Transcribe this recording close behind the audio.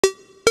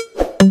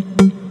Hello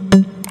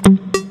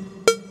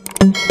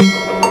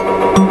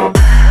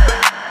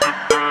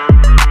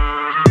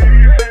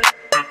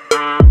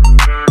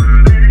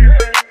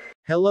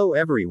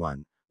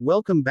everyone.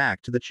 Welcome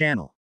back to the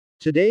channel.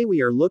 Today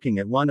we are looking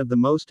at one of the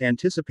most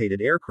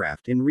anticipated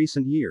aircraft in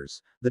recent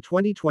years, the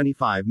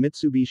 2025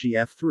 Mitsubishi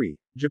F-3,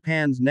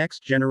 Japan's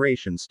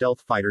next-generation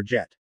stealth fighter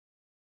jet.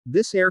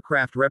 This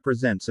aircraft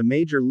represents a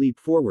major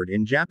leap forward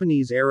in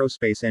Japanese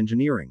aerospace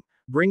engineering,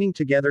 bringing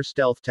together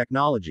stealth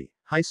technology,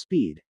 high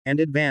speed, and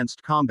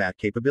advanced combat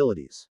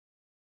capabilities.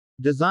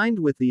 Designed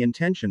with the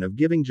intention of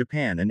giving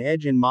Japan an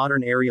edge in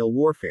modern aerial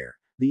warfare,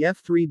 the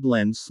F-3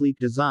 blends sleek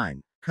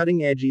design,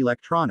 cutting-edge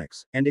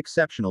electronics, and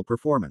exceptional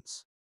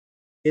performance.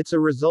 It's a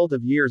result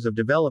of years of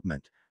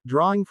development,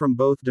 drawing from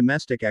both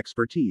domestic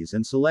expertise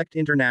and select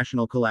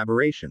international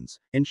collaborations,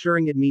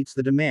 ensuring it meets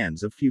the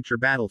demands of future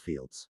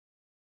battlefields.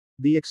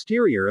 The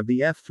exterior of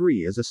the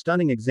F-3 is a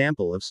stunning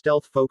example of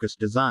stealth-focused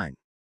design.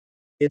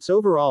 Its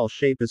overall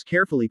shape is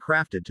carefully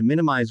crafted to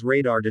minimize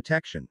radar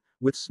detection,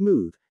 with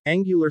smooth,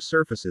 angular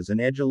surfaces and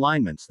edge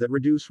alignments that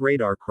reduce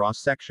radar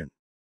cross-section.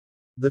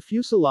 The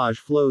fuselage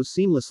flows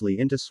seamlessly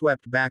into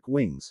swept-back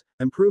wings,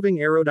 improving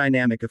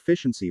aerodynamic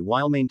efficiency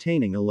while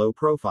maintaining a low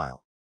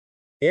profile.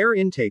 Air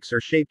intakes are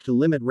shaped to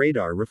limit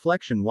radar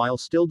reflection while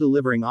still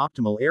delivering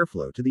optimal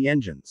airflow to the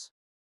engines.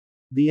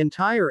 The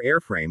entire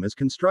airframe is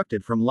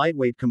constructed from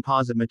lightweight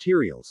composite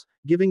materials,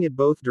 giving it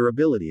both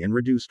durability and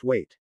reduced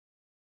weight.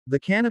 The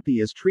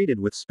canopy is treated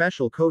with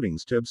special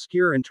coatings to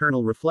obscure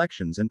internal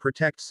reflections and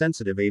protect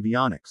sensitive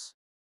avionics.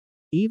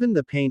 Even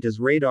the paint is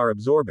radar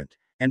absorbent,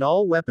 and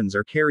all weapons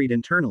are carried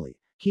internally,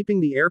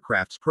 keeping the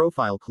aircraft's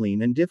profile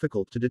clean and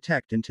difficult to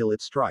detect until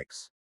it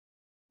strikes.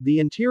 The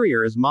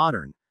interior is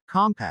modern,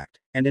 compact,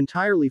 and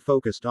entirely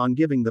focused on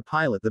giving the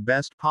pilot the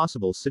best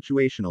possible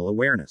situational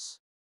awareness.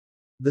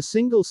 The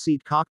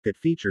single-seat cockpit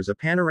features a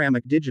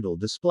panoramic digital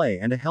display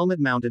and a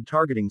helmet-mounted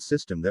targeting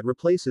system that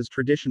replaces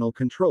traditional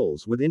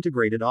controls with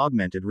integrated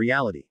augmented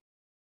reality.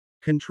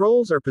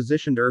 Controls are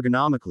positioned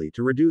ergonomically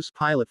to reduce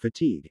pilot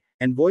fatigue,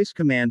 and voice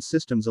command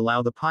systems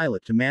allow the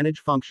pilot to manage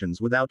functions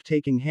without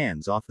taking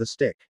hands off the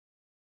stick.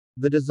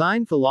 The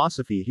design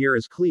philosophy here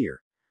is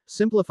clear: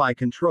 simplify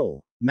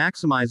control,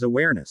 maximize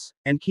awareness,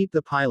 and keep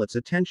the pilot's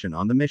attention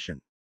on the mission.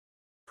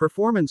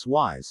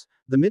 Performance-wise,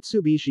 the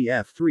Mitsubishi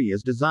F-3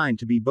 is designed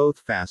to be both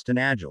fast and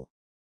agile.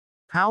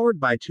 Powered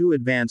by two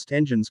advanced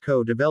engines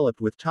co-developed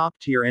with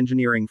top-tier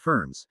engineering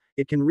firms,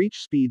 it can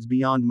reach speeds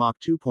beyond Mach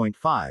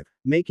 2.5,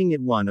 making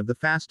it one of the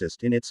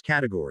fastest in its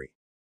category.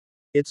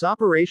 Its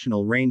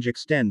operational range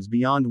extends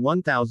beyond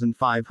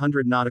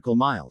 1,500 nautical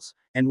miles,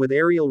 and with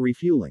aerial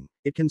refueling,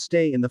 it can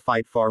stay in the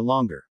fight far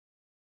longer.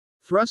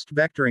 Thrust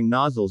vectoring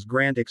nozzles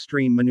grant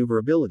extreme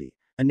maneuverability,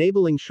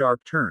 enabling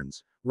sharp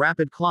turns,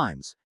 rapid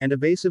climbs, and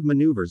evasive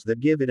maneuvers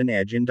that give it an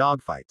edge in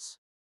dogfights.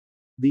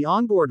 The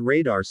onboard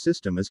radar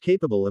system is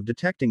capable of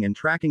detecting and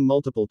tracking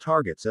multiple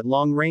targets at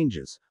long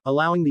ranges,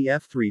 allowing the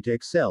F-3 to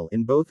excel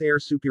in both air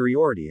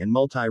superiority and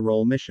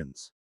multi-role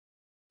missions.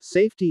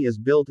 Safety is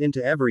built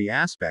into every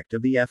aspect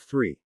of the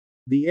F-3.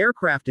 The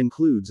aircraft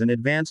includes an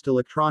advanced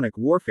electronic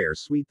warfare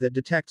suite that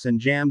detects and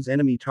jams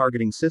enemy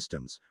targeting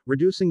systems,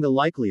 reducing the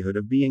likelihood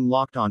of being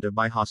locked onto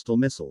by hostile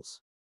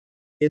missiles.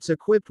 It's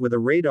equipped with a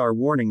radar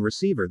warning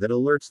receiver that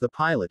alerts the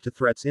pilot to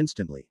threats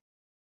instantly.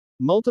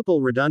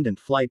 Multiple redundant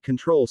flight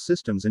control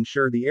systems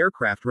ensure the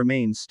aircraft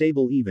remains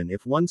stable even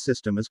if one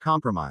system is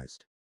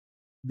compromised.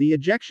 The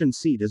ejection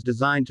seat is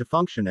designed to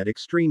function at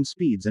extreme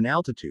speeds and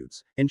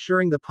altitudes,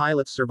 ensuring the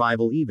pilot's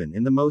survival even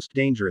in the most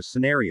dangerous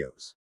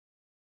scenarios.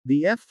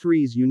 The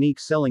F-3's unique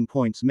selling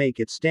points make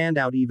it stand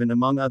out even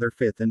among other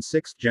 5th and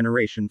 6th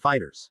generation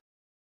fighters.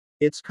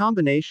 Its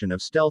combination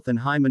of stealth and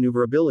high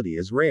maneuverability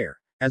is rare,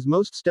 as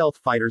most stealth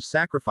fighters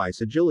sacrifice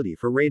agility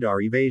for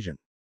radar evasion.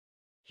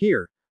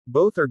 Here,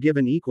 both are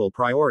given equal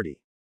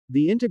priority.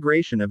 The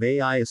integration of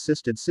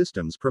AI-assisted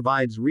systems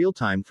provides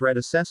real-time threat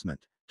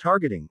assessment,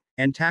 targeting,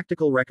 and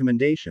tactical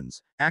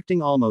recommendations,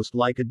 acting almost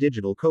like a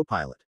digital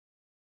co-pilot.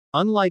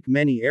 Unlike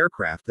many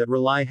aircraft that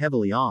rely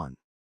heavily on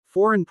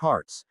foreign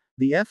parts,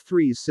 the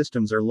F-3's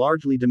systems are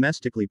largely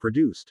domestically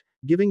produced,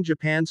 giving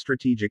Japan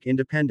strategic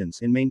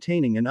independence in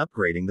maintaining and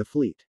upgrading the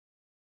fleet.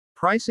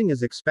 Pricing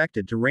is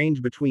expected to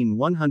range between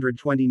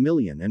 $120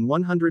 million and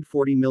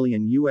 $140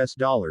 million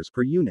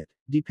per unit,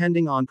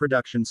 depending on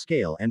production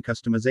scale and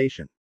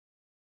customization.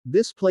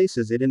 This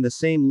places it in the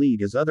same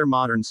league as other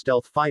modern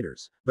stealth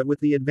fighters, but with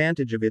the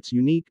advantage of its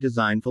unique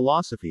design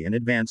philosophy and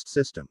advanced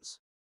systems.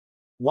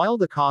 While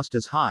the cost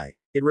is high,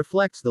 it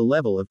reflects the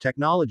level of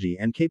technology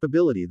and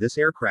capability this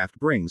aircraft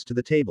brings to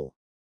the table.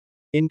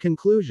 In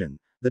conclusion,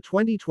 the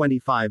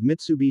 2025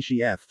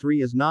 Mitsubishi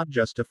F-3 is not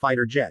just a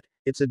fighter jet,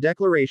 it's a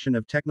declaration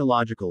of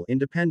technological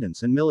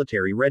independence and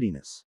military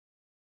readiness.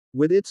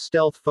 With its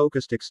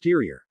stealth-focused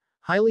exterior,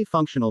 highly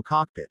functional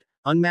cockpit,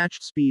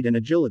 unmatched speed and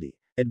agility,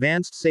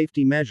 advanced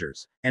safety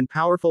measures, and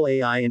powerful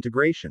AI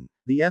integration,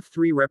 the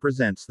F-3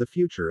 represents the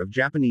future of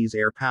Japanese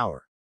air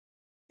power.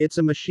 It's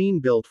a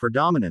machine built for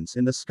dominance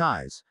in the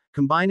skies,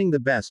 combining the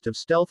best of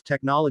stealth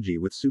technology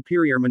with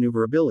superior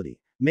maneuverability,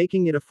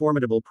 making it a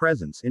formidable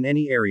presence in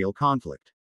any aerial conflict.